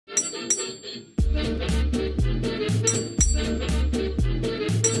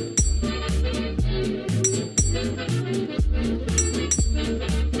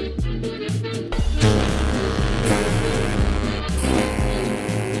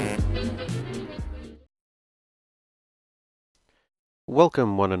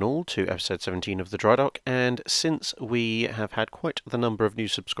Welcome one and all to episode 17 of the Drydock, and since we have had quite the number of new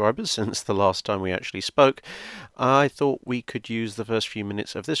subscribers since the last time we actually spoke, I thought we could use the first few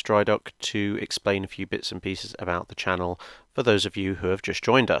minutes of this Drydock to explain a few bits and pieces about the channel for those of you who have just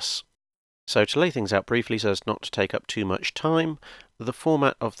joined us. So to lay things out briefly so as not to take up too much time, the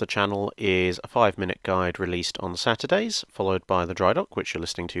format of the channel is a 5-minute guide released on Saturdays, followed by the Drydock, which you're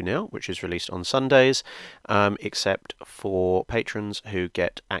listening to now, which is released on Sundays, except for patrons who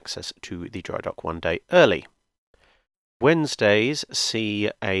get access to the Drydock one day early. Wednesdays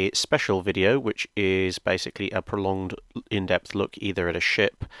see a special video, which is basically a prolonged in-depth look either at a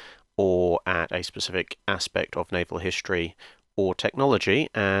ship or at a specific aspect of naval history or technology,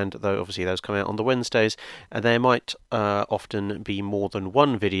 and though obviously those come out on the Wednesdays, there might often be more than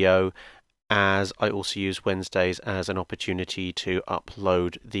one video, as I also use Wednesdays as an opportunity to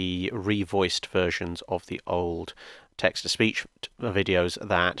upload the revoiced versions of the old text-to-speech videos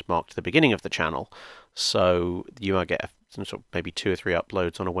that marked the beginning of the channel. So you might get some sort of maybe 2 or 3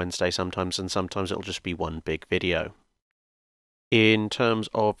 uploads on a Wednesday sometimes, and sometimes it'll just be one big video. In terms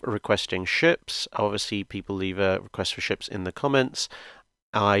of requesting ships, obviously people leave a request for ships in the comments.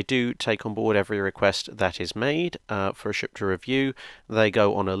 I do take on board every request that is made for a ship to review. They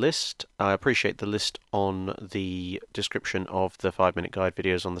go on a list. I appreciate the list on the description of the 5-minute guide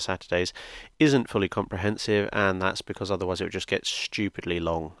videos on the Saturdays isn't fully comprehensive, and that's because otherwise it would just get stupidly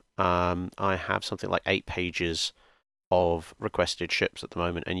long. I have something like 8 pages of requested ships at the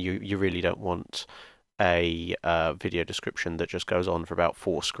moment, and you really don't want a video description that just goes on for about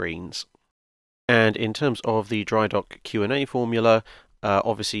 4 screens. And in terms of the Drydock Q&A formula,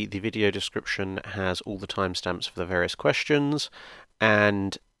 obviously the video description has all the timestamps for the various questions,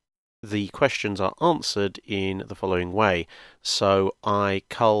 and the questions are answered in the following way. So I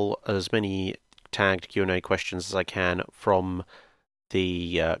cull as many tagged Q&A questions as I can from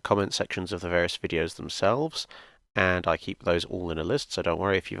the comment sections of the various videos themselves, and I keep those all in a list, so don't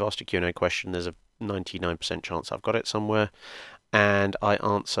worry if you've asked a Q&A question, there's a 99% chance I've got it somewhere, and I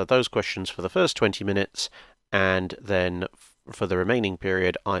answer those questions for the first 20 minutes, and then for the remaining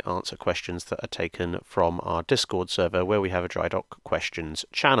period I answer questions that are taken from our Discord server where we have a Drydock questions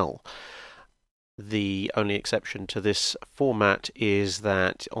channel. The only exception to this format is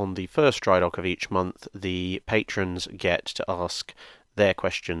that on the first Drydock of each month, the patrons get to ask their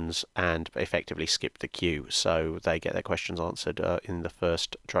questions and effectively skip the queue, so they get their questions answered in the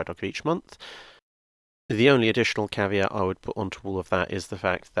first Drydock of each month. The only additional caveat I would put onto all of that is the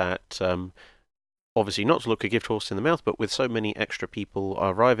fact that, obviously not to look a gift horse in the mouth, but with so many extra people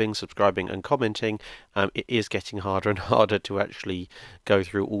arriving, subscribing and commenting, it is getting harder and harder to actually go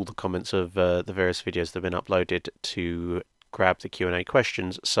through all the comments of the various videos that have been uploaded to grab the Q&A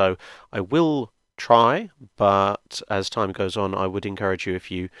questions. So I will try, but as time goes on, I would encourage you, if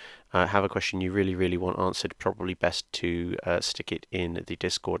you have a question you really, really want answered, probably best to stick it in the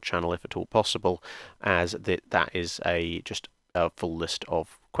Discord channel if at all possible, as that is just a full list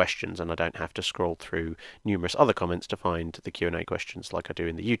of questions, and I don't have to scroll through numerous other comments to find the Q&A questions like I do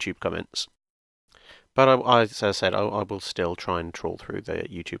in the YouTube comments. But as I said, I will still try and trawl through the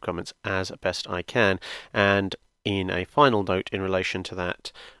YouTube comments as best I can. And in a final note in relation to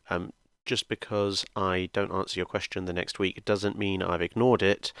that, just because I don't answer your question the next week doesn't mean I've ignored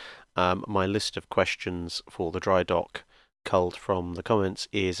it. My list of questions for the Drydock, culled from the comments,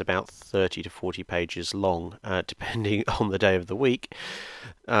 is about 30 to 40 pages long, depending on the day of the week.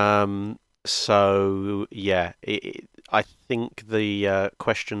 So yeah, I think the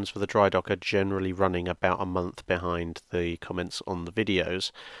questions for the Drydock are generally running about a month behind the comments on the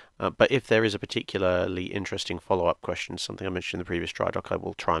videos. But if there is a particularly interesting follow-up question, something I mentioned in the previous Drydock, I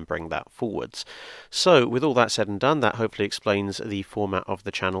will try and bring that forwards. So with all that said and done, that hopefully explains the format of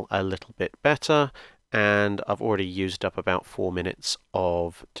the channel a little bit better. And I've already used up about 4 minutes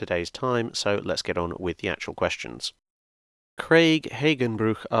of today's time, so let's get on with the actual questions. Craig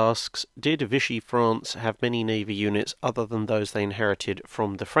Hagenbruch asks, did Vichy France have many Navy units other than those they inherited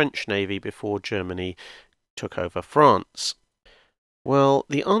from the French Navy before Germany took over France? Well,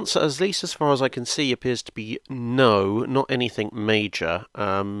 the answer, at least as far as I can see, appears to be no, not anything major.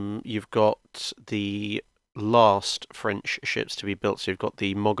 You've got the last French ships to be built, so you've got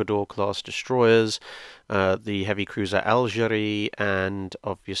the Mogador-class destroyers, the heavy cruiser Algerie, and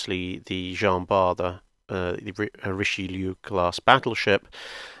obviously the Jean Bart, the Richelieu-class battleship.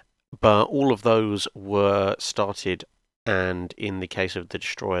 But all of those were started, and in the case of the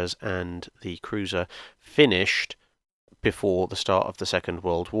destroyers and the cruiser, finished before the start of the Second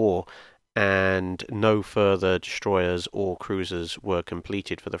World War, and no further destroyers or cruisers were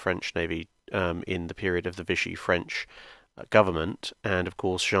completed for the French Navy in the period of the Vichy French government. And of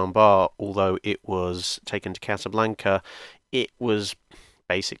course, Jean Bart, although it was taken to Casablanca, it was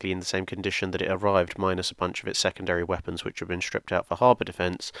basically in the same condition that it arrived, minus a bunch of its secondary weapons, which had been stripped out for harbour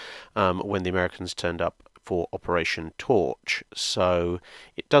defence when the Americans turned up for Operation Torch. So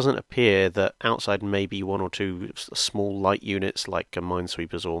it doesn't appear that, outside maybe one or two small light units like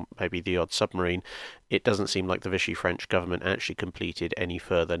minesweepers or maybe the odd submarine, it doesn't seem like the Vichy French government actually completed any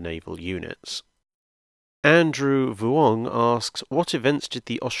further naval units. Andrew Vuong asks, what events did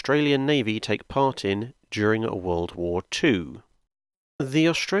the Australian Navy take part in during World War II? The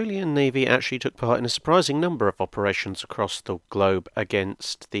Australian Navy actually took part in a surprising number of operations across the globe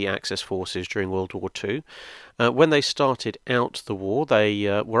against the Axis forces during World War II. When they started out the war,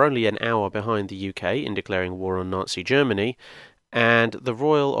 they were only an hour behind the UK in declaring war on Nazi Germany, and the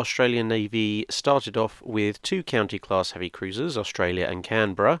Royal Australian Navy started off with 2 County-class heavy cruisers, Australia and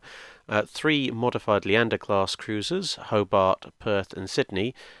Canberra, 3 modified Leander-class cruisers, Hobart, Perth and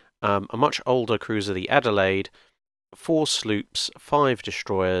Sydney, a much older cruiser, the Adelaide, 4 sloops, 5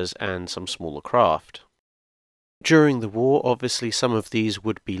 destroyers, and some smaller craft. During the war, obviously some of these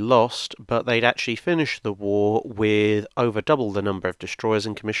would be lost, but they'd actually finished the war with over double the number of destroyers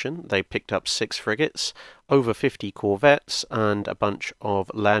in commission. They picked up 6 frigates, over 50 corvettes, and a bunch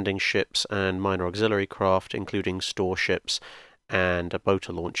of landing ships and minor auxiliary craft, including store ships and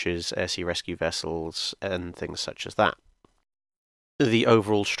boater launches, air sea rescue vessels, and things such as that. The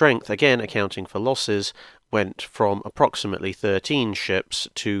overall strength, again accounting for losses, went from approximately 13 ships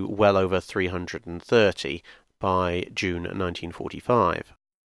to well over 330 by June 1945.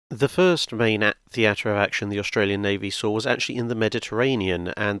 The first main theatre of action the Australian Navy saw was actually in the Mediterranean,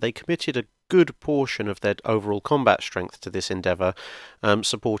 and they committed a good portion of their overall combat strength to this endeavour,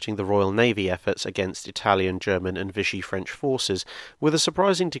 supporting the Royal Navy efforts against Italian, German and Vichy French forces, with a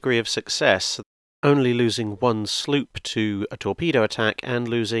surprising degree of success, only losing 1 sloop to a torpedo attack and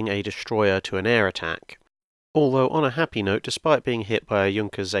losing a destroyer to an air attack. Although on a happy note, despite being hit by a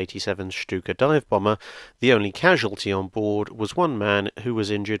Junkers 87 Stuka dive bomber, the only casualty on board was 1 man who was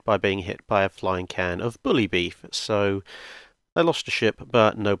injured by being hit by a flying can of bully beef, so they lost a ship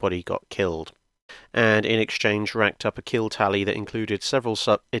but nobody got killed. And in exchange racked up a kill tally that included several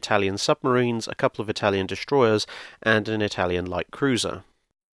Italian submarines, a couple of Italian destroyers, and an Italian light cruiser.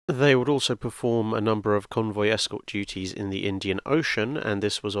 They would also perform a number of convoy escort duties in the Indian Ocean, and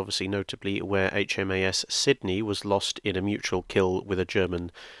this was obviously notably where HMAS Sydney was lost in a mutual kill with a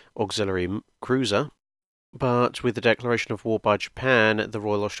German auxiliary cruiser. But with the declaration of war by Japan, the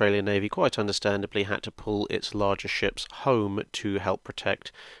Royal Australian Navy quite understandably had to pull its larger ships home to help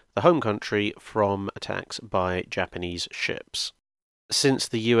protect the home country from attacks by Japanese ships. Since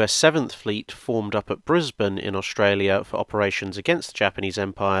the US 7th Fleet formed up at Brisbane in Australia for operations against the Japanese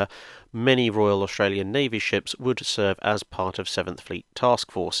Empire, many Royal Australian Navy ships would serve as part of 7th Fleet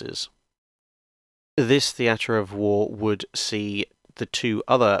task forces. This theatre of war would see the 2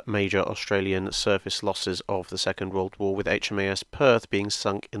 other major Australian surface losses of the Second World War, with HMAS Perth being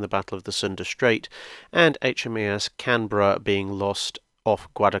sunk in the Battle of the Sunda Strait and HMAS Canberra being lost off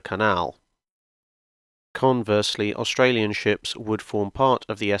Guadalcanal. Conversely, Australian ships would form part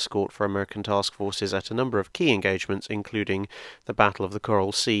of the escort for American task forces at a number of key engagements, including the Battle of the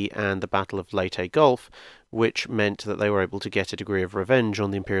Coral Sea and the Battle of Leyte Gulf, which meant that they were able to get a degree of revenge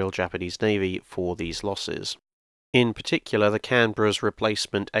on the Imperial Japanese Navy for these losses. In particular, the Canberra's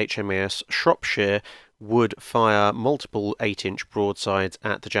replacement HMAS Shropshire would fire multiple 8-inch broadsides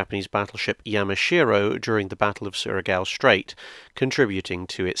at the Japanese battleship Yamashiro during the Battle of Surigao Strait, contributing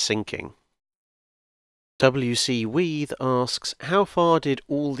to its sinking. W.C. Weeth asks, how far did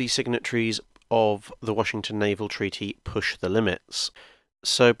all the signatories of the Washington Naval Treaty push the limits?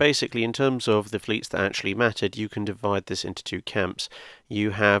 So basically, in terms of the fleets that actually mattered, you can divide this into 2 camps.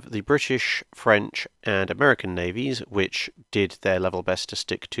 You have the British, French and American navies, which did their level best to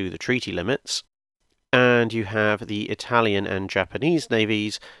stick to the treaty limits. And you have the Italian and Japanese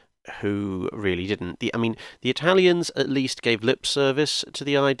navies, who really didn't. The Italians at least gave lip service to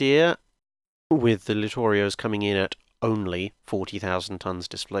the idea, with the Littorios coming in at only 40,000 tons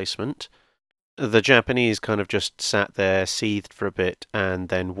displacement. The Japanese kind of just sat there, seethed for a bit, and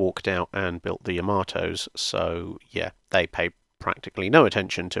then walked out and built the Yamatos, so yeah, they paid practically no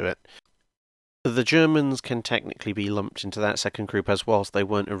attention to it. The Germans can technically be lumped into that second group, as whilst they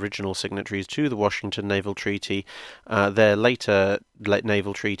weren't original signatories to the Washington Naval Treaty, their later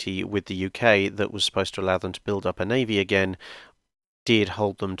naval treaty with the UK that was supposed to allow them to build up a navy again did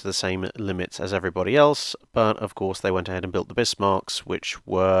hold them to the same limits as everybody else, but of course they went ahead and built the Bismarcks, which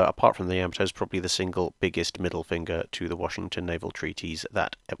were, apart from the Yamatos, probably the single biggest middle finger to the Washington naval treaties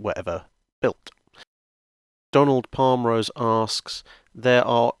that were ever built. Donald Palmrose asks, there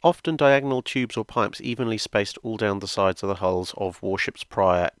are often diagonal tubes or pipes evenly spaced all down the sides of the hulls of warships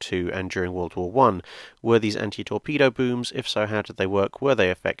prior to and during World War One. Were these anti-torpedo booms? If so, how did they work? Were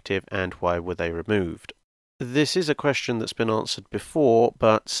they effective? And why were they removed? This is a question that's been answered before,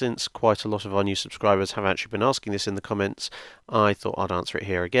 but since quite a lot of our new subscribers have actually been asking this in the comments, I thought I'd answer it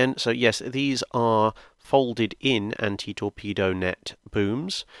here again. So yes, these are folded in anti-torpedo net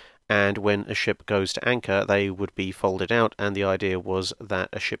booms, and when a ship goes to anchor, they would be folded out, and the idea was that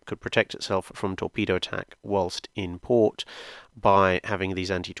a ship could protect itself from torpedo attack whilst in port by having these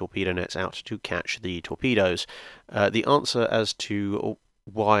anti-torpedo nets out to catch the torpedoes. The answer as to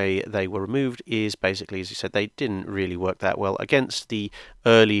why they were removed is basically, as you said, they didn't really work that well against the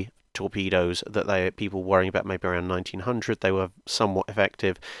early torpedoes that people worrying about maybe around 1900. They were somewhat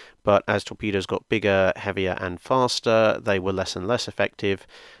effective, but as torpedoes got bigger, heavier, and faster, they were less and less effective.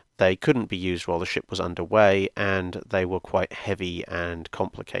 They couldn't be used while the ship was underway, and they were quite heavy and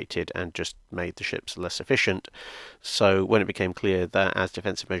complicated and just made the ships less efficient. So when it became clear that as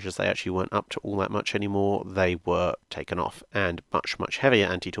defensive measures they actually weren't up to all that much anymore, they were taken off, and much, much heavier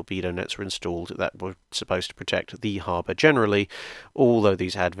anti-torpedo nets were installed that were supposed to protect the harbour generally, although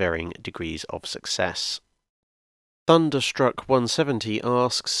these had varying degrees of success. Thunderstruck 170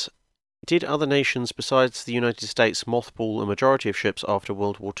 asks, did other nations besides the United States mothball a majority of ships after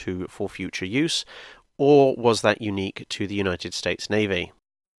World War II for future use, or was that unique to the United States Navy?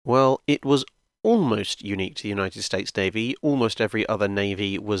 Well, it was almost unique to the United States Navy. Almost every other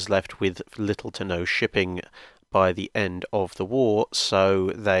navy was left with little to no shipping by the end of the war,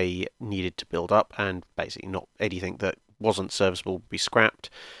 so they needed to build up, and basically not anything that wasn't serviceable would be scrapped.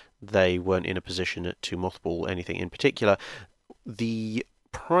 They weren't in a position to mothball anything in particular. The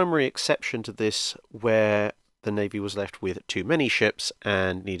primary exception to this, where the Navy was left with too many ships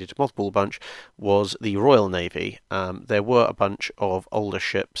and needed to mothball a bunch, was the Royal Navy. There were a bunch of older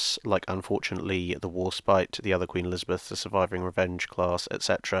ships, like unfortunately the Warspite, the other Queen Elizabeth, the Surviving Revenge class,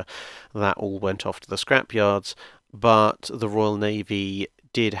 etc. That all went off to the scrapyards, but the Royal Navy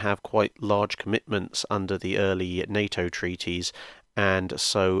did have quite large commitments under the early NATO treaties, and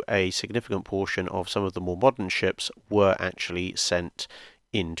so a significant portion of some of the more modern ships were actually sent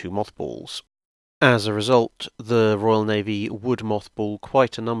into mothballs. As a result, the Royal Navy would mothball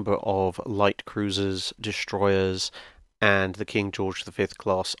quite a number of light cruisers, destroyers, and the King George V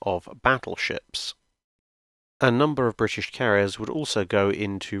class of battleships. A number of British carriers would also go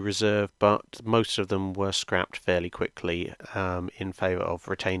into reserve, but most of them were scrapped fairly quickly in favour of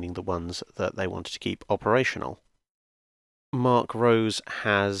retaining the ones that they wanted to keep operational. Mark Rose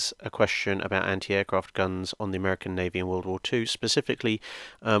has a question about anti-aircraft guns on the American Navy in World War II. Specifically,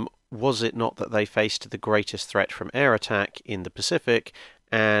 was it not that they faced the greatest threat from air attack in the Pacific,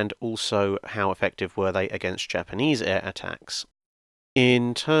 and also how effective were they against Japanese air attacks?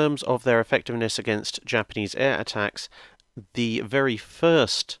 In terms of their effectiveness against Japanese air attacks, the very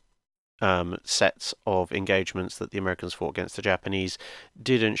first sets of engagements that the Americans fought against the Japanese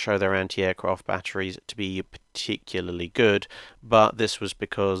didn't show their anti-aircraft batteries to be particularly good, but this was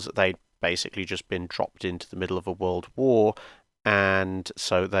because they'd basically just been dropped into the middle of a world war, and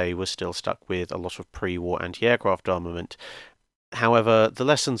so they were still stuck with a lot of pre-war anti-aircraft armament. However, the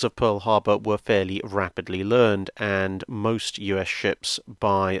lessons of Pearl Harbor were fairly rapidly learned, and most US ships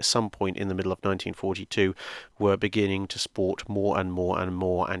by some point in the middle of 1942 were beginning to sport more and more and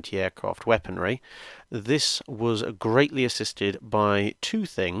more anti-aircraft weaponry. This was greatly assisted by two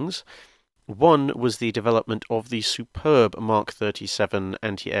things. One was the development of the superb Mark 37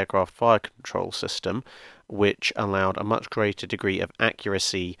 anti-aircraft fire control system, which allowed a much greater degree of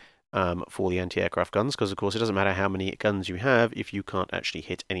accuracy for the anti-aircraft guns, because of course it doesn't matter how many guns you have if you can't actually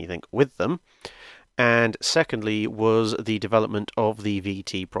hit anything with them. And secondly was the development of the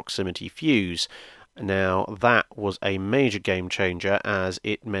VT proximity fuse. Now that was a major game changer, as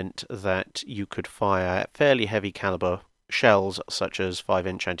it meant that you could fire fairly heavy caliber shells such as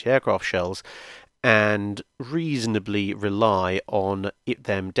 5-inch anti-aircraft shells and reasonably rely on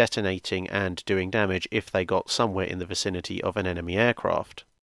them detonating and doing damage if they got somewhere in the vicinity of an enemy aircraft.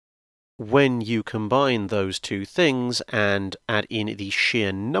 When you combine those two things and add in the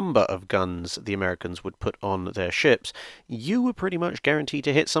sheer number of guns the Americans would put on their ships, you were pretty much guaranteed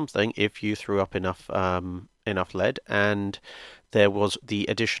to hit something if you threw up enough lead. And there was the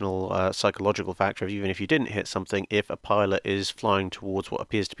additional psychological factor of, even if you didn't hit something, if a pilot is flying towards what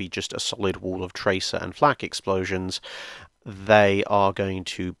appears to be just a solid wall of tracer and flak explosions, they are going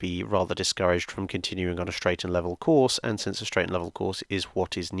to be rather discouraged from continuing on a straight and level course, and since a straight and level course is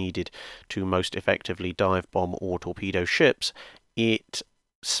what is needed to most effectively dive bomb or torpedo ships, it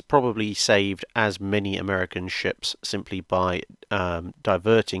probably saved as many American ships simply by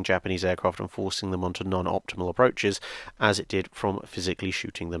diverting Japanese aircraft and forcing them onto non-optimal approaches as it did from physically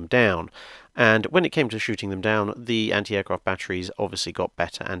shooting them down. And when it came to shooting them down, the anti-aircraft batteries obviously got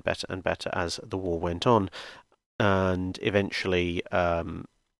better and better and better as the war went on, and eventually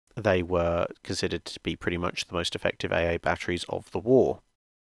they were considered to be pretty much the most effective AA batteries of the war.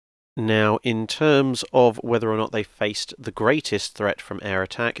 Now, in terms of whether or not they faced the greatest threat from air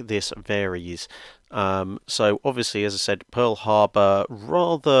attack, this varies. So, obviously, as I said, Pearl Harbor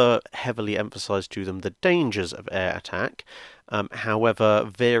rather heavily emphasized to them the dangers of air attack. However,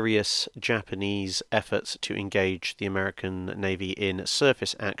 various Japanese efforts to engage the American Navy in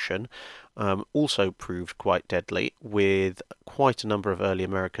surface action also proved quite deadly, with quite a number of early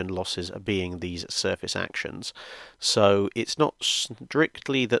American losses being these surface actions. So it's not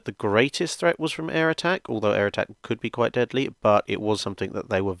strictly that the greatest threat was from air attack, although air attack could be quite deadly, but it was something that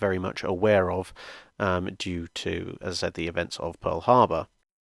they were very much aware of due to, as I said, the events of Pearl Harbor.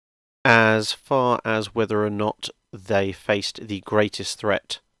 As far as whether or not they faced the greatest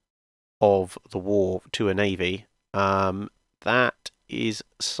threat of the war to a navy, that is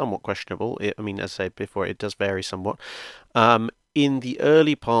somewhat questionable. I mean, as I said before, it does vary somewhat. In the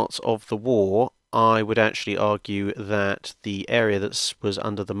early parts of the war, I would actually argue that the area that was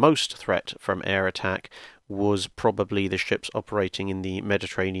under the most threat from air attack was probably the ships operating in the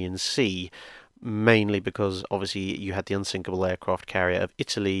Mediterranean Sea, mainly because obviously you had the unsinkable aircraft carrier of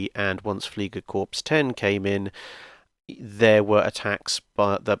Italy, and once Fliegerkorps 10 came in, there were attacks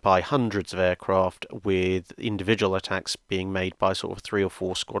by hundreds of aircraft, with individual attacks being made by sort of 3 or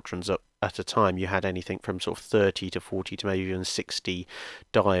 4 squadrons at a time. You had anything from sort of 30 to 40 to maybe even 60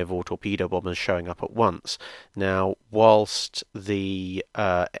 dive or torpedo bombers showing up at once. Now, whilst the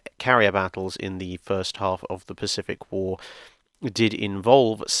carrier battles in the first half of the Pacific War did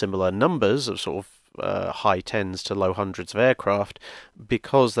involve similar numbers of sort of high tens to low hundreds of aircraft,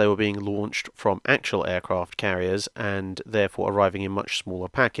 because they were being launched from actual aircraft carriers and therefore arriving in much smaller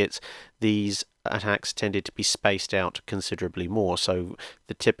packets, these attacks tended to be spaced out considerably more. So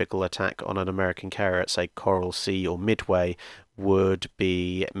the typical attack on an American carrier at, say, Coral Sea or Midway would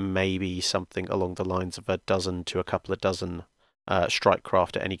be maybe something along the lines of a dozen to a couple of dozen strike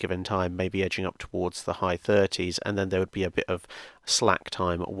craft at any given time, maybe edging up towards the high 30s, and then there would be a bit of slack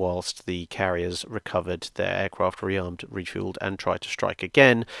time whilst the carriers recovered their aircraft, rearmed, refueled, and tried to strike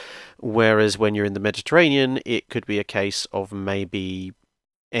again. Whereas when you're in the Mediterranean, it could be a case of maybe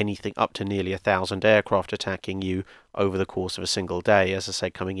anything up to nearly 1,000 aircraft attacking you over the course of a single day, as I say,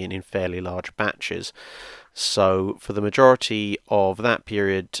 coming in fairly large batches. So for the majority of that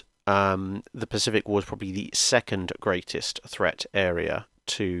period, the Pacific War was probably the second greatest threat area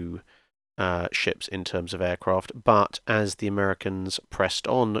to ships in terms of aircraft, but as the Americans pressed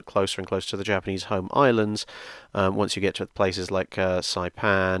on closer and closer to the Japanese home islands, once you get to places like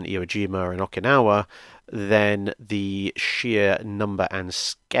Saipan, Iwo Jima, and Okinawa, then the sheer number and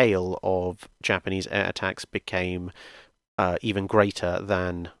scale of Japanese air attacks became even greater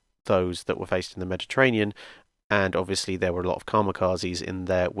than those that were faced in the Mediterranean. And obviously, there were a lot of kamikazes in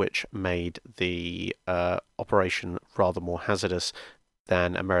there, which made the operation rather more hazardous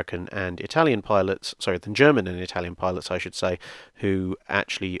than American and Italian pilots, sorry, than German and Italian pilots, I should say, who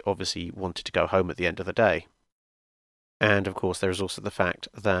actually obviously wanted to go home at the end of the day. And of course, there is also the fact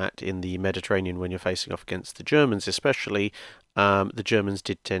that in the Mediterranean, when you're facing off against the Germans, especially, the Germans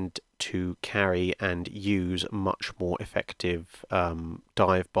did tend to carry and use much more effective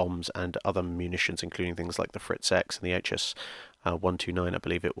dive bombs and other munitions, including things like the Fritz X and the HS 129, I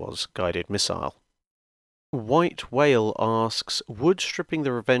believe it was, guided missile. White Whale asks, would stripping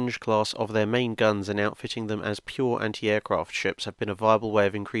the Revenge class of their main guns and outfitting them as pure anti-aircraft ships have been a viable way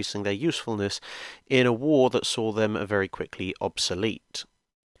of increasing their usefulness in a war that saw them very quickly obsolete?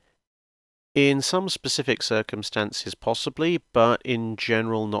 In some specific circumstances, possibly, but in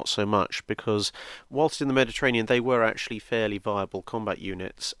general, not so much, because whilst in the Mediterranean they were actually fairly viable combat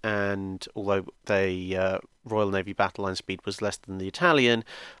units, and although the Royal Navy battle line speed was less than the Italians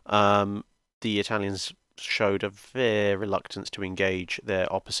showed a fair reluctance to engage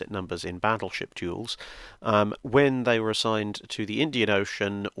their opposite numbers in battleship duels. When they were assigned to the Indian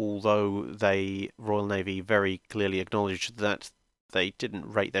Ocean, although the Royal Navy very clearly acknowledged that they didn't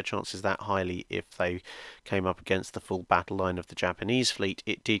rate their chances that highly if they came up against the full battle line of the Japanese fleet,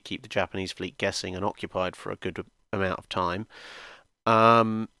 it did keep the Japanese fleet guessing and occupied for a good amount of time.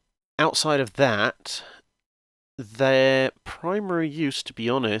 Outside of that, their primary use, to be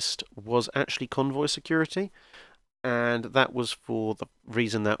honest, was actually convoy security, and that was for the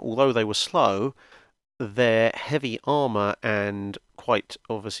reason that although they were slow, their heavy armour and quite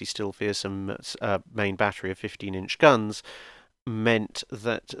obviously still fearsome main battery of 15-inch guns meant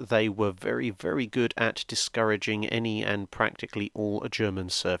that they were very, very good at discouraging any and practically all German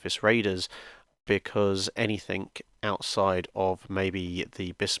surface raiders, because anything outside of maybe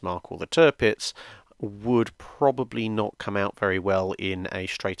the Bismarck or the Tirpitz would probably not come out very well in a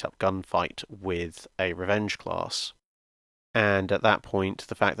straight-up gunfight with a Revenge class. And at that point,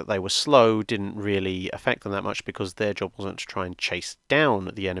 the fact that they were slow didn't really affect them that much, because their job wasn't to try and chase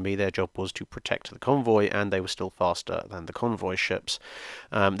down the enemy. Their job was to protect the convoy, and they were still faster than the convoy ships.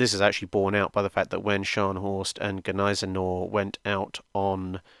 This is actually borne out by the fact that when Scharnhorst and Gneisenau went out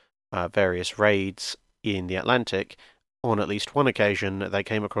on various raids in the Atlantic, on at least one occasion, they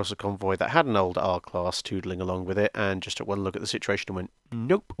came across a convoy that had an old R-class tootling along with it, and just took one look at the situation and went,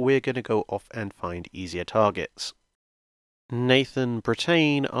 nope, we're going to go off and find easier targets. Nathan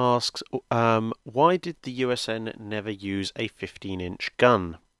Brattain asks, why did the USN never use a 15-inch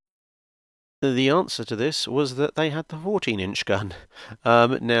gun? The answer to this was that they had the 14-inch gun.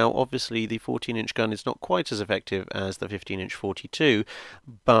 Now, obviously, the 14-inch gun is not quite as effective as the 15-inch 42,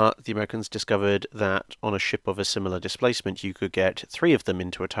 but the Americans discovered that on a ship of a similar displacement, you could get 3 of them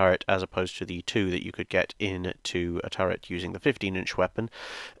into a turret, as opposed to the 2 that you could get into a turret using the 15-inch weapon.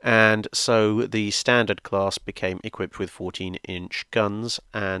 And so the standard class became equipped with 14-inch guns,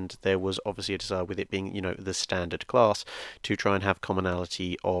 and there was obviously a desire, with it being, the standard class, to try and have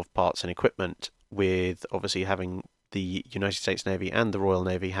commonality of parts and equipment, with obviously having the United States Navy and the Royal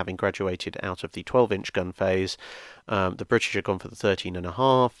Navy having graduated out of the 12-inch gun phase. The British had gone for the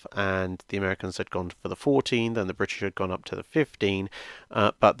 13.5, and the Americans had gone for the 14, then the British had gone up to the 15,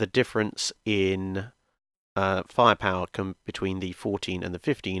 but the difference in firepower between the 14 and the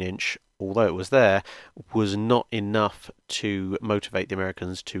 15-inch, although it was there, was not enough to motivate the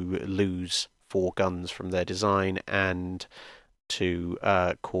Americans to lose 4 guns from their design and to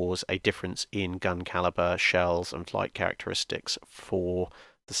cause a difference in gun caliber, shells, and flight characteristics for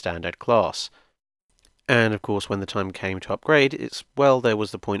the standard class. And of course, when the time came to upgrade, there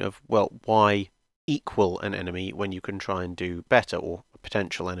was the point of, why equal an enemy when you can try and do better, or a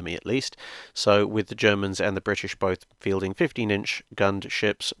potential enemy at least. So with the Germans and the British both fielding 15-inch gunned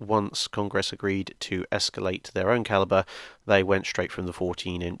ships, once Congress agreed to escalate their own caliber, they went straight from the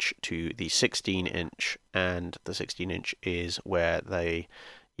 14-inch to the 16-inch, and the 16-inch is where the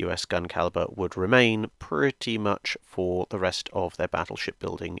US gun caliber would remain pretty much for the rest of their battleship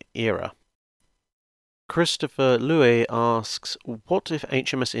building era. Christopher Louis asks, what if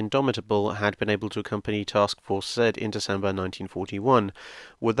HMS Indomitable had been able to accompany Task Force Z in December 1941?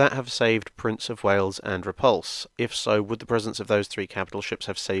 Would that have saved Prince of Wales and Repulse? If so, would the presence of those 3 capital ships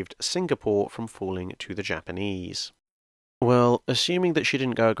have saved Singapore from falling to the Japanese? Well, assuming that she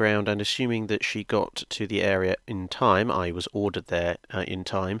didn't go aground and assuming that she got to the area in time, I was ordered there in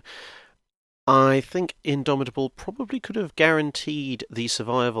time, I think Indomitable probably could have guaranteed the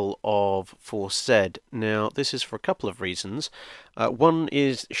survival of Force Z. Now, this is for a couple of reasons. One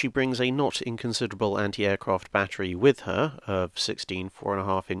is she brings a not inconsiderable anti-aircraft battery with her of 16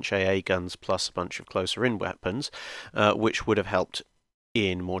 4.5-inch AA guns plus a bunch of closer-in weapons, which would have helped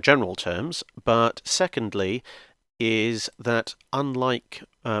in more general terms. But secondly, is that unlike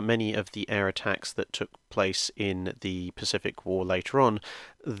many of the air attacks that took place in the Pacific War later on,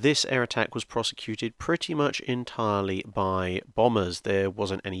 this air attack was prosecuted pretty much entirely by bombers. There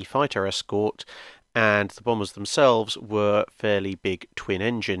wasn't any fighter escort, and the bombers themselves were fairly big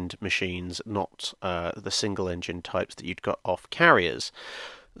twin-engined machines, not the single-engine types that you'd got off carriers.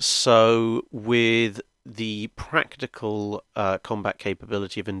 So with the practical combat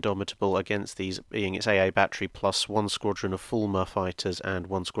capability of Indomitable against these being its AA battery plus 1 squadron of Fulmar fighters and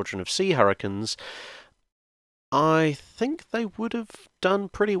 1 squadron of Sea Hurricanes, I think they would have done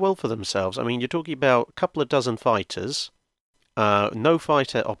pretty well for themselves. I mean, you're talking about a couple of dozen fighters, no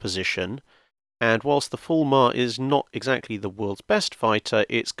fighter opposition, and whilst the Fulmar is not exactly the world's best fighter,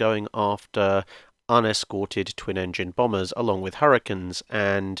 it's going after unescorted twin-engine bombers along with Hurricanes,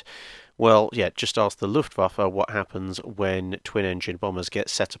 and just ask the Luftwaffe what happens when twin-engine bombers get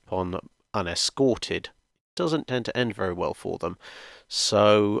set upon unescorted. doesn't tend to end very well for them.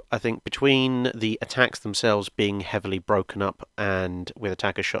 So I think between the attacks themselves being heavily broken up and with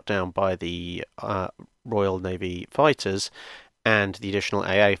attackers shot down by the Royal Navy fighters, and the additional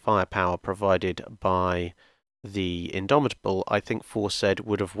AA firepower provided by the Indomitable, I think Forced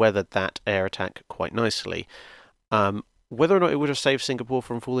would have weathered that air attack quite nicely. Whether or not it would have saved Singapore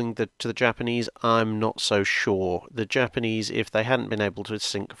from falling to the Japanese, I'm not so sure. The Japanese, if they hadn't been able to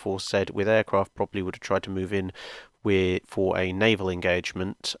sink Forced with aircraft, probably would have tried to move in for a naval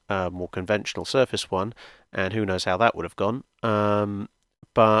engagement, more conventional surface one, and who knows how that would have gone.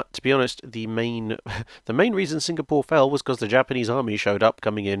 But to be honest, the main reason Singapore fell was because the Japanese army showed up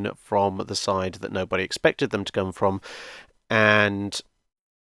coming in from the side that nobody expected them to come from, and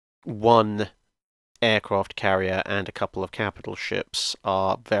one aircraft carrier and a couple of capital ships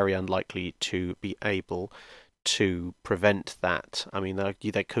are very unlikely to be able to prevent that. I mean,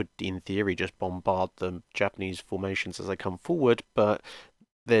 they could, in theory, just bombard the Japanese formations as they come forward, but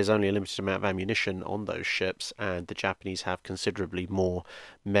there's only a limited amount of ammunition on those ships, and the Japanese have considerably more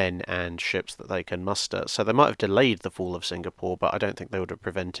men and ships that they can muster. So they might have delayed the fall of Singapore, but I don't think they would have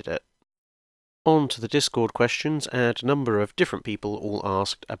prevented it. On to the Discord questions, and a number of different people all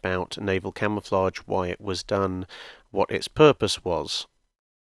asked about naval camouflage, why it was done, what its purpose was.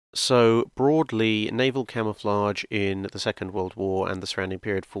 So, broadly, naval camouflage in the Second World War and the surrounding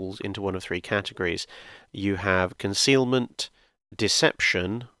period falls into one of three categories. You have concealment,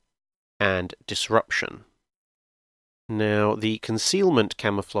 deception, and disruption. Now, the concealment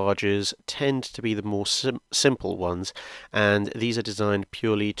camouflages tend to be the more simple ones, and these are designed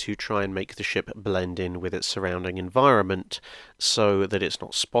purely to try and make the ship blend in with its surrounding environment so that it's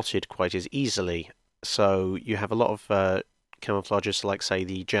not spotted quite as easily. So you have a lot of camouflages, like, say,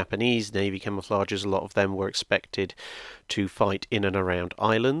 the Japanese Navy camouflages. A lot of them were expected to fight in and around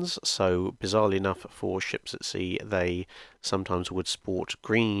islands, so bizarrely enough, for ships at sea, they sometimes would sport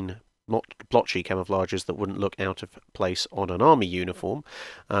green blotchy camouflages that wouldn't look out of place on an army uniform,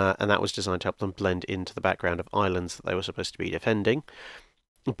 and that was designed to help them blend into the background of islands that they were supposed to be defending.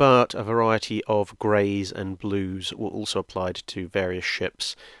 But a variety of greys and blues were also applied to various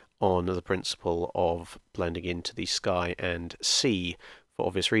ships on the principle of blending into the sky and sea for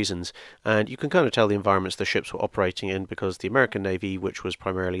obvious reasons. And you can kind of tell the environments the ships were operating in, because the American Navy, which was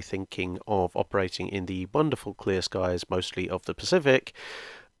primarily thinking of operating in the wonderful clear skies, mostly of the Pacific,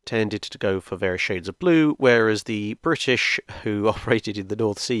 tended to go for various shades of blue, whereas the British, who operated in the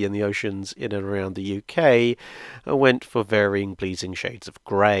North Sea and the oceans in and around the UK, went for varying pleasing shades of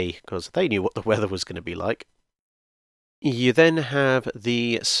grey, because they knew what the weather was going to be like. You then have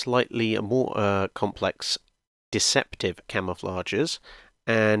the slightly more complex deceptive camouflages,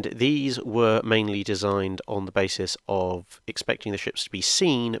 and these were mainly designed on the basis of expecting the ships to be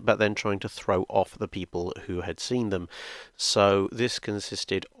seen, but then trying to throw off the people who had seen them. So this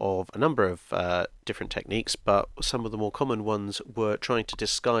consisted of a number of different techniques, but some of the more common ones were trying to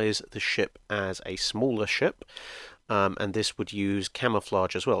disguise the ship as a smaller ship, and this would use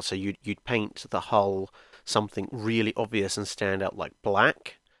camouflage as well. So you'd paint the hull something really obvious and stand out like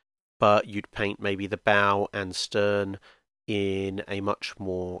black, but you'd paint maybe the bow and stern in a much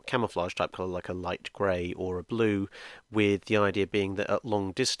more camouflage type colour, like a light grey or a blue, with the idea being that at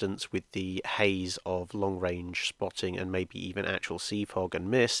long distance, with the haze of long-range spotting and maybe even actual sea fog and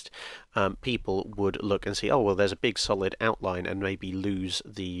mist, people would look and see, oh, well, there's a big solid outline, and maybe lose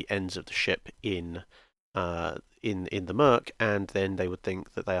the ends of the ship in the murk, and then they would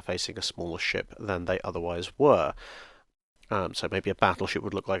think that they are facing a smaller ship than they otherwise were. So maybe a battleship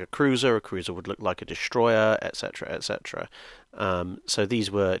would look like a cruiser would look like a destroyer, etc., etc. So these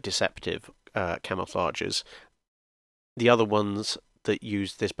were deceptive camouflages. The other ones that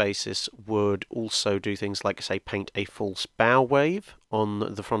used this basis would also do things like, say, paint a false bow wave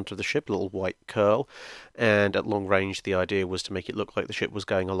on the front of the ship, a little white curl, and at long range the idea was to make it look like the ship was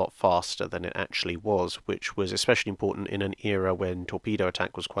going a lot faster than it actually was, which was especially important in an era when torpedo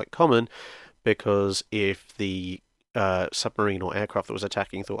attack was quite common, because if the submarine or aircraft that was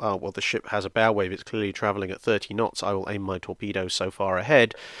attacking thought, oh, well, the ship has a bow wave, it's clearly travelling at 30 knots, I will aim my torpedo so far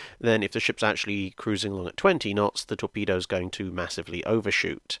ahead, then if the ship's actually cruising along at 20 knots, the torpedo's going to massively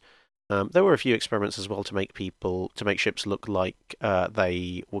overshoot. There were a few experiments as well to make ships look like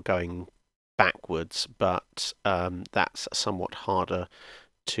they were going backwards, but that's somewhat harder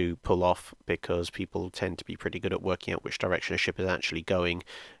to pull off, because people tend to be pretty good at working out which direction a ship is actually going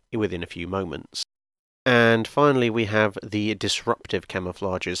within a few moments. And finally, we have the disruptive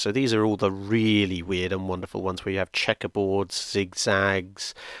camouflages. So these are all the really weird and wonderful ones, where you have checkerboards,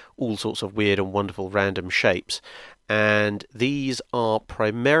 zigzags, all sorts of weird and wonderful random shapes. And these are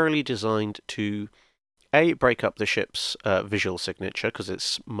primarily designed to break up the ship's visual signature, because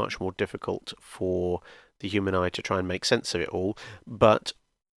it's much more difficult for the human eye to try and make sense of it all. But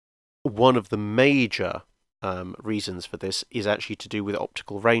one of the major reasons for this is actually to do with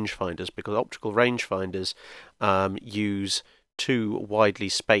optical rangefinders, because optical rangefinders use two widely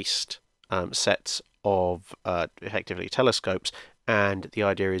spaced sets of effectively telescopes, and the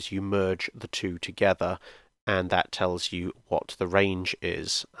idea is you merge the two together, and that tells you what the range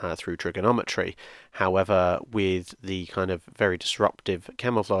is through trigonometry. However, with the kind of very disruptive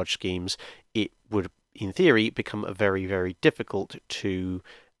camouflage schemes, it would, in theory, become very, very difficult to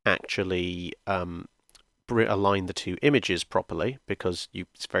actually align the two images properly, because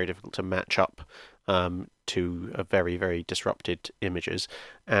it's very difficult to match up to very, very disrupted images,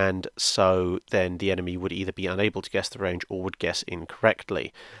 and so then the enemy would either be unable to guess the range or would guess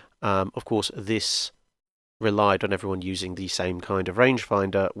incorrectly. Of course, this relied on everyone using the same kind of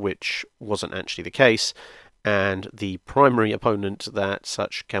rangefinder, which wasn't actually the case, and the primary opponent that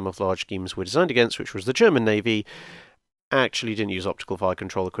such camouflage schemes were designed against, which was the German Navy, actually didn't use optical fire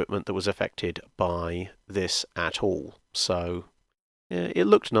control equipment that was affected by this at all. So yeah, it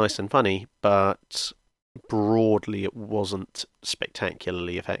looked nice and funny, but broadly it wasn't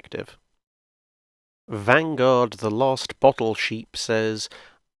spectacularly effective. Vanguard the Last Bottle Sheep says,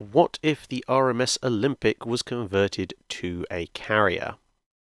 what if the RMS Olympic was converted to a carrier?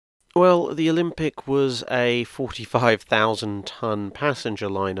 Well, the Olympic was a 45,000-ton passenger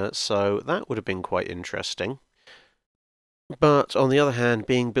liner, so that would have been quite interesting. But on the other hand,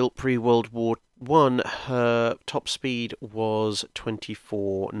 being built pre-World War One, her top speed was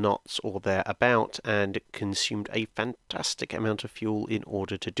 24 knots or thereabout, and consumed a fantastic amount of fuel in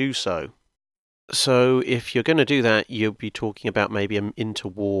order to do so. So if you're going to do that, you'll be talking about maybe an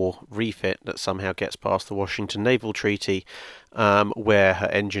interwar refit that somehow gets past the Washington Naval Treaty, where her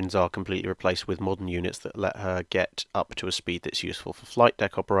engines are completely replaced with modern units that let her get up to a speed that's useful for flight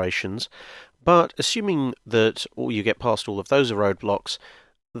deck operations. But assuming that you get past all of those roadblocks,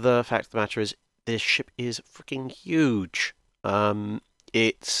 the fact of the matter is this ship is freaking huge.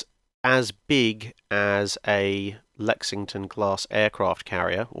 It's as big as a Lexington-class aircraft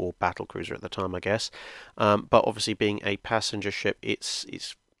carrier, or battlecruiser at the time, I guess. But obviously, being a passenger ship,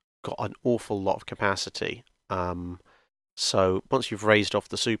 it's got an awful lot of capacity. So once you've raised off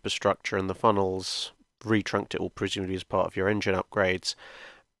the superstructure and the funnels, retrunked it all presumably as part of your engine upgrades,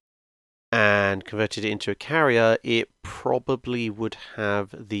 and converted it into a carrier, it probably would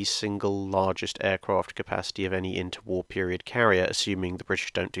have the single largest aircraft capacity of any interwar period carrier, assuming the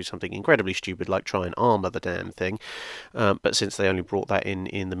British don't do something incredibly stupid like try and armour the damn thing. But since they only brought that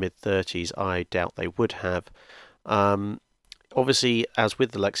in the mid-30s, I doubt they would have. Obviously, as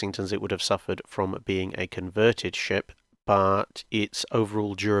with the Lexingtons, it would have suffered from being a converted ship, but its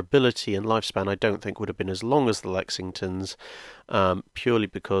overall durability and lifespan I don't think would have been as long as the Lexingtons, purely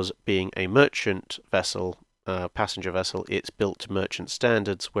because being a merchant vessel, passenger vessel, it's built to merchant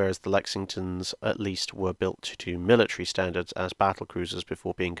standards, whereas the Lexingtons at least were built to military standards as battlecruisers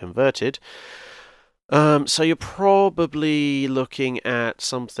before being converted. So you're probably looking at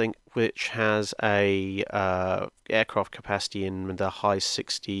something which has a aircraft capacity in the high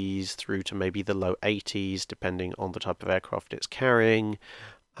 60s through to maybe the low 80s, depending on the type of aircraft it's carrying.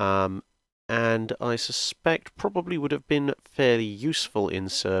 And I suspect probably would have been fairly useful in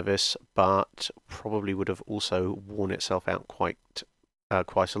service, but probably would have also worn itself out quite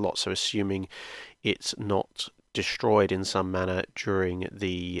a lot. So assuming it's not destroyed in some manner during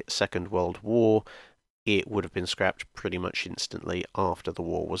the Second World War, it would have been scrapped pretty much instantly after the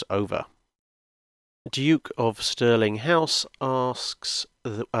war was over. Duke of Stirling House asks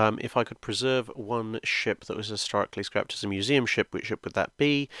if I could preserve one ship that was historically scrapped as a museum ship, which ship would that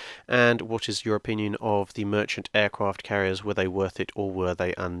be? And what is your opinion of the merchant aircraft carriers? Were they worth it or were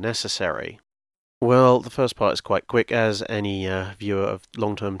they unnecessary? Well, the first part is quite quick. As any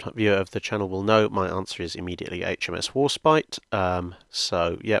long-term viewer of the channel will know, my answer is immediately HMS Warspite.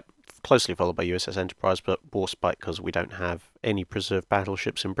 So, yep, closely followed by USS Enterprise, but Warspite because we don't have any preserved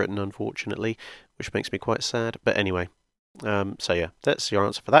battleships in Britain, unfortunately, which makes me quite sad. But anyway, so yeah, that's your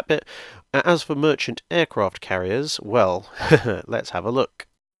answer for that bit. As for merchant aircraft carriers, well, let's have a look.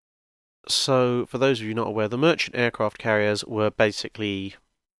 So, for those of you not aware, the merchant aircraft carriers were basically,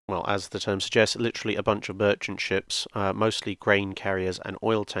 well, as the term suggests, literally a bunch of merchant ships, mostly grain carriers and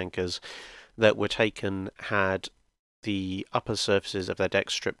oil tankers, that were taken, had the upper surfaces of their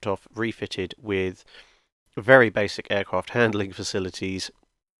decks stripped off, refitted with very basic aircraft handling facilities,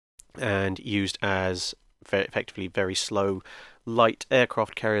 and used as effectively very slow, light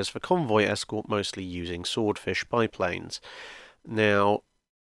aircraft carriers for convoy escort, mostly using swordfish biplanes. Now,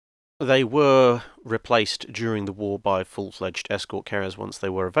 They were replaced during the war by full-fledged escort carriers once they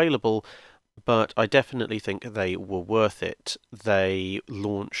were available, but I definitely think they were worth it. They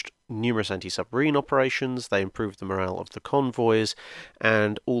launched numerous anti-submarine operations, they improved the morale of the convoys,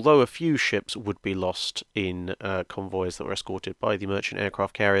 and although a few ships would be lost in convoys that were escorted by the merchant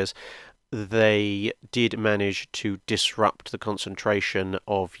aircraft carriers, they did manage to disrupt the concentration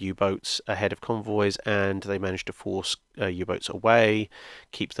of U-boats ahead of convoys, and they managed to force U-boats away,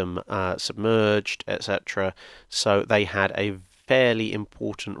 keep them submerged, etc. So they had a fairly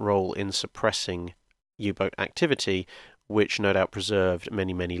important role in suppressing U-boat activity, which no doubt preserved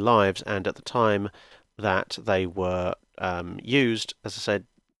many, many lives. And at the time that they were used, as I said,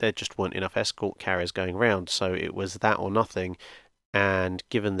 there just weren't enough escort carriers going around, so it was that or nothing. And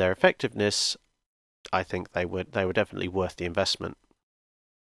given their effectiveness, I think they were definitely worth the investment.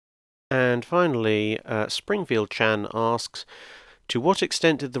 And finally, Springfield Chan asks, to what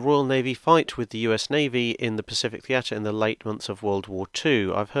extent did the Royal Navy fight with the US Navy in the Pacific Theatre in the late months of World War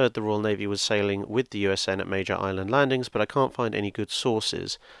II? I've heard the Royal Navy was sailing with the USN at major island landings, but I can't find any good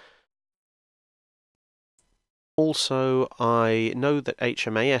sources. Also, I know that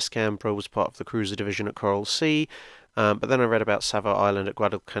HMAS Canberra was part of the cruiser division at Coral Sea, but then I read about Savo Island at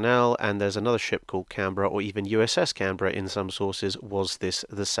Guadalcanal, and there's another ship called Canberra, or even USS Canberra in some sources. Was this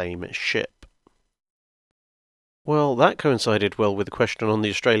the same ship? Well, that coincided well with the question on the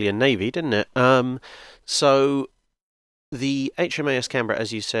Australian Navy, didn't it? So the HMAS Canberra,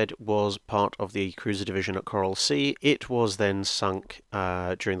 as you said, was part of the cruiser division at Coral Sea. It was then sunk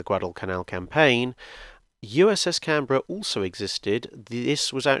during the Guadalcanal campaign. USS Canberra also existed.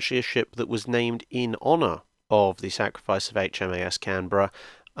 This was actually a ship that was named in honour of the sacrifice of HMAS Canberra,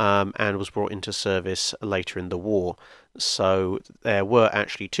 and was brought into service later in the war. So there were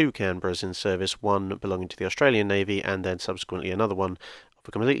actually two Canberras in service, one belonging to the Australian Navy and then subsequently another one of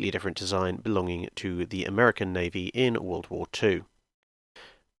a completely different design belonging to the American Navy in World War II.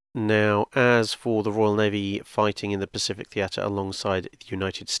 Now, as for the Royal Navy fighting in the Pacific Theatre alongside the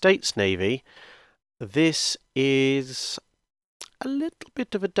United States Navy, this is a little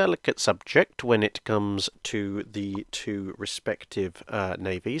bit of a delicate subject when it comes to the two respective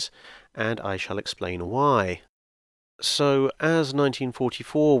navies, and I shall explain why. So, as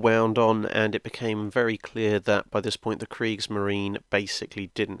 1944 wound on, and it became very clear that by this point the Kriegsmarine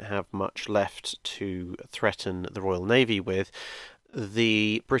basically didn't have much left to threaten the Royal Navy with,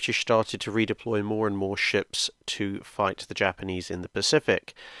 the British started to redeploy more and more ships to fight the Japanese in the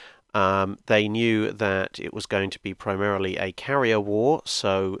Pacific. They knew that it was going to be primarily a carrier war,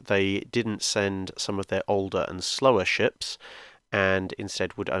 so they didn't send some of their older and slower ships, and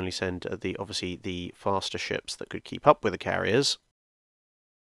instead would only send obviously the faster ships that could keep up with the carriers.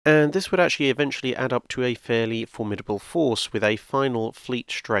 And this would actually eventually add up to a fairly formidable force, with a final fleet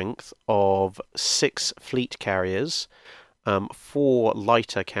strength of 6 fleet carriers, 4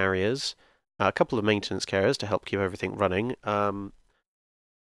 lighter carriers, a couple of maintenance carriers to help keep everything running,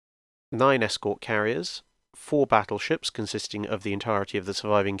 9 escort carriers, 4 battleships consisting of the entirety of the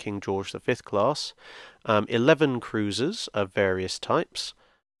surviving King George V class, 11 cruisers of various types,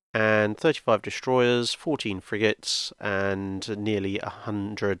 and 35 destroyers, 14 frigates, and nearly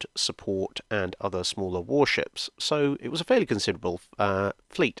 100 support and other smaller warships. So it was a fairly considerable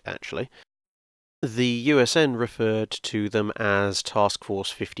fleet, actually. The USN referred to them as Task Force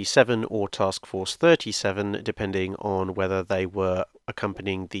 57 or Task Force 37, depending on whether they were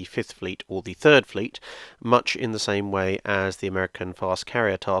accompanying the 5th Fleet or the 3rd Fleet, much in the same way as the American Fast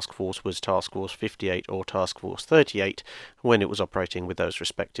Carrier Task Force was Task Force 58 or Task Force 38 when it was operating with those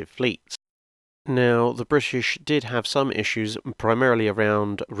respective fleets. Now, the British did have some issues, primarily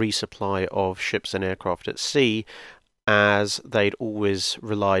around resupply of ships and aircraft at sea, as they'd always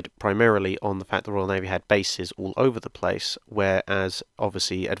relied primarily on the fact the Royal Navy had bases all over the place, whereas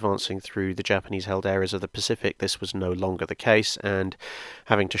obviously advancing through the Japanese-held areas of the Pacific, this was no longer the case, and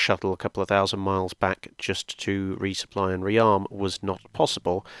having to shuttle a couple of thousand miles back just to resupply and rearm was not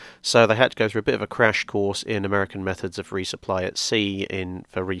possible. So they had to go through a bit of a crash course in American methods of resupply at sea,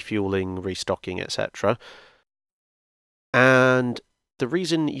 for refueling, restocking, etc. And the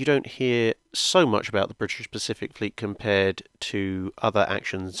reason you don't hear so much about the British Pacific Fleet compared to other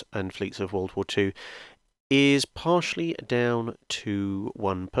actions and fleets of World War II is partially down to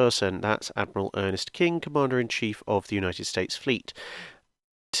one person. That's Admiral Ernest King, Commander-in-Chief of the United States Fleet.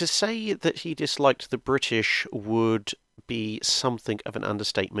 To say that he disliked the British would be something of an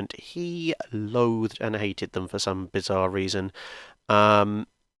understatement. He loathed and hated them for some bizarre reason,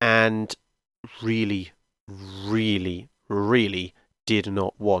 and really, really, really did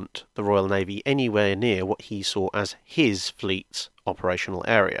not want the Royal Navy anywhere near what he saw as his fleet's operational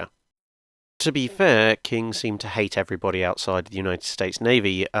area. To be fair, King seemed to hate everybody outside the United States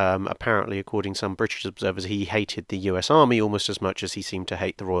Navy. Apparently, according to some British observers, he hated the US Army almost as much as he seemed to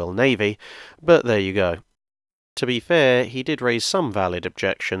hate the Royal Navy. But there you go. To be fair, he did raise some valid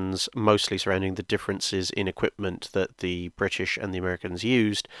objections, mostly surrounding the differences in equipment that the British and the Americans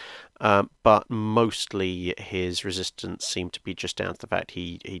used, but mostly his resistance seemed to be just down to the fact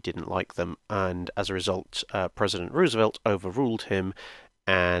he didn't like them, and as a result, President Roosevelt overruled him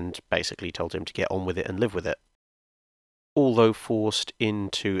and basically told him to get on with it and live with it. Although forced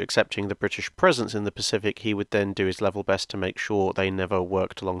into accepting the British presence in the Pacific, he would then do his level best to make sure they never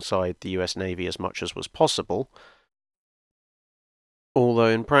worked alongside the US Navy as much as was possible. Although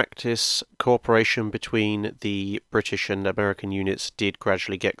in practice, cooperation between the British and American units did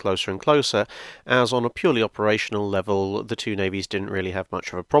gradually get closer and closer, as on a purely operational level, the two navies didn't really have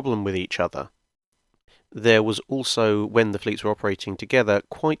much of a problem with each other. There was also, when the fleets were operating together,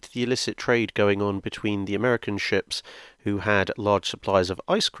 quite the illicit trade going on between the American ships, who had large supplies of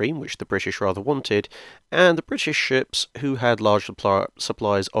ice cream, which the British rather wanted, and the British ships, who had large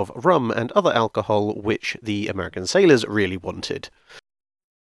supplies of rum and other alcohol, which the American sailors really wanted.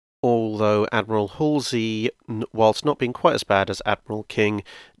 Although Admiral Halsey, whilst not being quite as bad as Admiral King,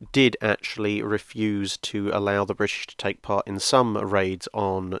 did actually refuse to allow the British to take part in some raids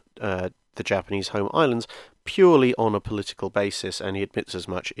on the Japanese home islands purely on a political basis, and he admits as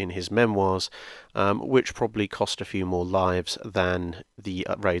much in his memoirs, which probably cost a few more lives than the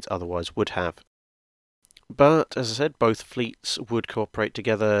raids otherwise would have. But, as I said, both fleets would cooperate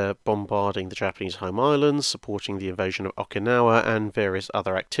together, bombarding the Japanese home islands, supporting the invasion of Okinawa, and various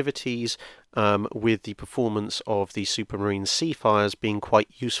other activities, with the performance of the Supermarine Seafires being quite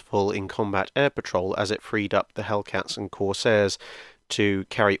useful in combat air patrol, as it freed up the Hellcats and Corsairs to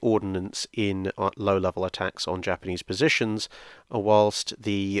carry ordnance in low-level attacks on Japanese positions, whilst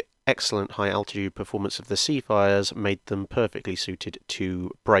the excellent high-altitude performance of the Seafires made them perfectly suited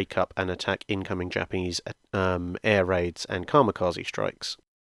to break up and attack incoming Japanese air raids and kamikaze strikes.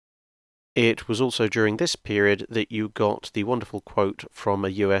 It was also during this period that you got the wonderful quote from a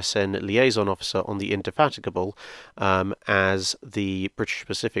USN liaison officer on the Indefatigable, as the British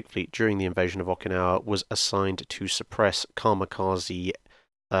Pacific Fleet during the invasion of Okinawa was assigned to suppress kamikaze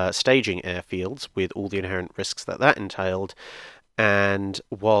staging airfields with all the inherent risks that entailed. And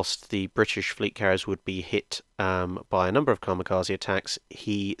whilst the British fleet carriers would be hit by a number of kamikaze attacks,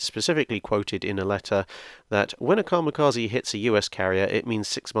 he specifically quoted in a letter that when a kamikaze hits a US carrier, it means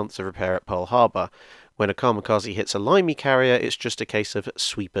 6 months of repair at Pearl Harbor. When a kamikaze hits a Limey carrier, it's just a case of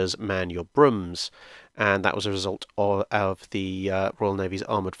sweepers man your brooms. And that was a result of the Royal Navy's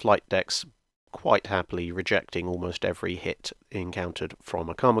armoured flight decks quite happily rejecting almost every hit encountered from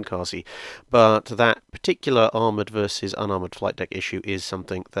a kamikaze. But that particular armoured versus unarmoured flight deck issue is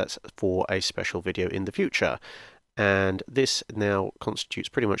something that's for a special video in the future. And this now constitutes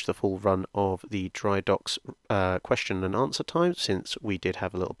pretty much the full run of the Drydock's question and answer time, since we did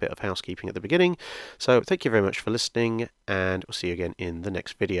have a little bit of housekeeping at the beginning. So thank you very much for listening, and we'll see you again in the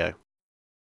next video.